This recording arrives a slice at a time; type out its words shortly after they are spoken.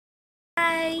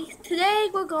Hi! Today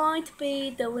we're going to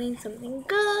be doing something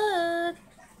good.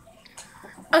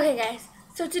 Okay guys,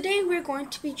 so today we're going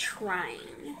to be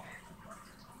trying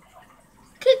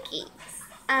cookies.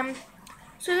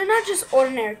 So they're not just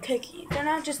ordinary cookies. They're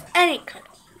not just any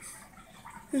cookies.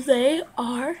 They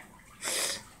are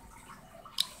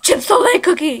Chip Soleil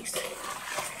cookies.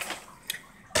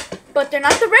 But they're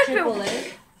not the regular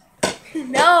ones.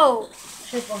 No.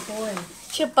 Chip ahoy.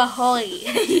 Chip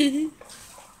ahoy.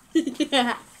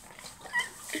 Yeah.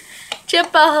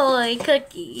 Chip ahoy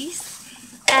cookies,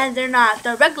 and they're not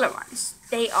the regular ones.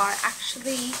 They are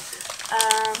actually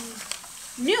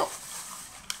new.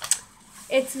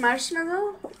 It's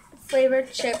marshmallow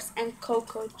flavored chips and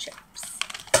cocoa chips.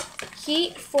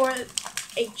 Heat for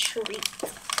a treat.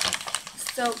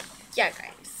 So yeah,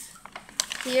 guys,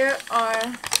 here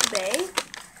are they.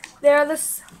 There are the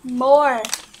more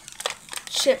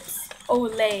Chips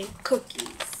Olay cookies.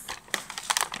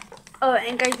 Oh,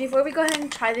 and guys, before we go ahead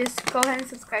and try this, go ahead and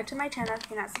subscribe to my channel if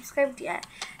you're not subscribed yet.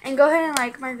 And go ahead and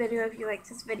like my video if you like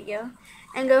this video.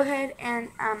 And go ahead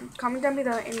and comment down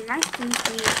below any nice things,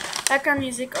 any background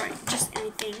music, or just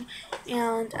anything.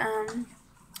 And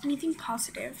anything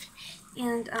positive.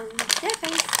 And yeah,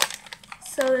 guys.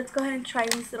 So let's go ahead and try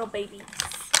these little babies.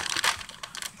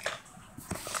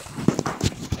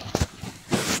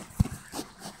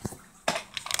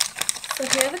 So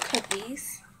here are the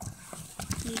cookies.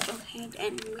 Let me go ahead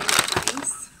and move the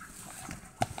rice.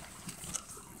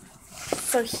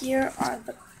 So here are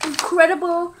the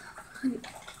incredible,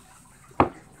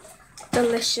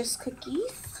 delicious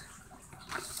cookies.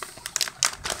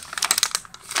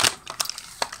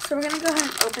 So we're gonna go ahead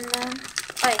and open them.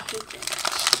 Oh, I hate this.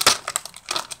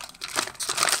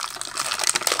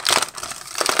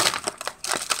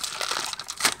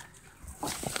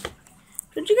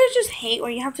 Don't you guys just hate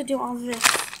where you have to do all this?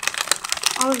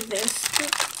 All of this.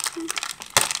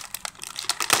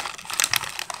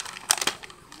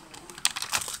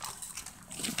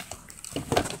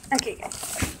 Okay, guys.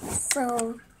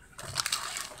 So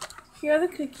here are the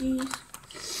cookies.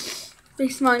 They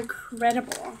smell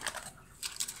incredible.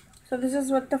 So this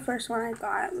is what the first one I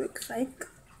got looks like.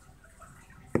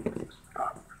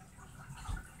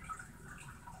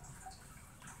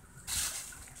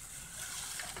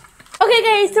 Okay,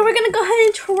 guys. So we're gonna go ahead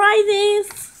and try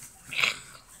this.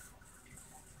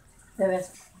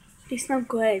 They smell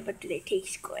good, but do they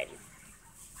taste good?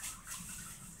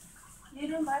 You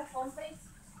don't like phone face?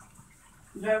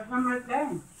 There's one right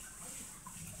there.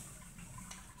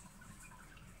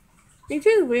 They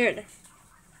taste weird.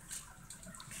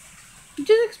 It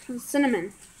just like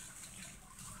cinnamon.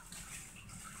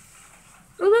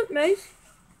 Oh look, guys.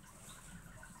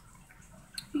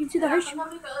 You can see the Hershey.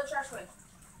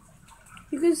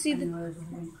 You can see the.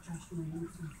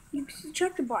 You can see the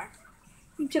chocolate bar.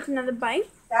 You took another bite.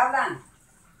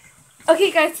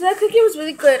 Okay, guys, so that cookie was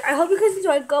really good. I hope you guys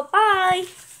enjoyed. Go bye.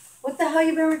 What the hell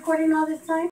you been recording all this time?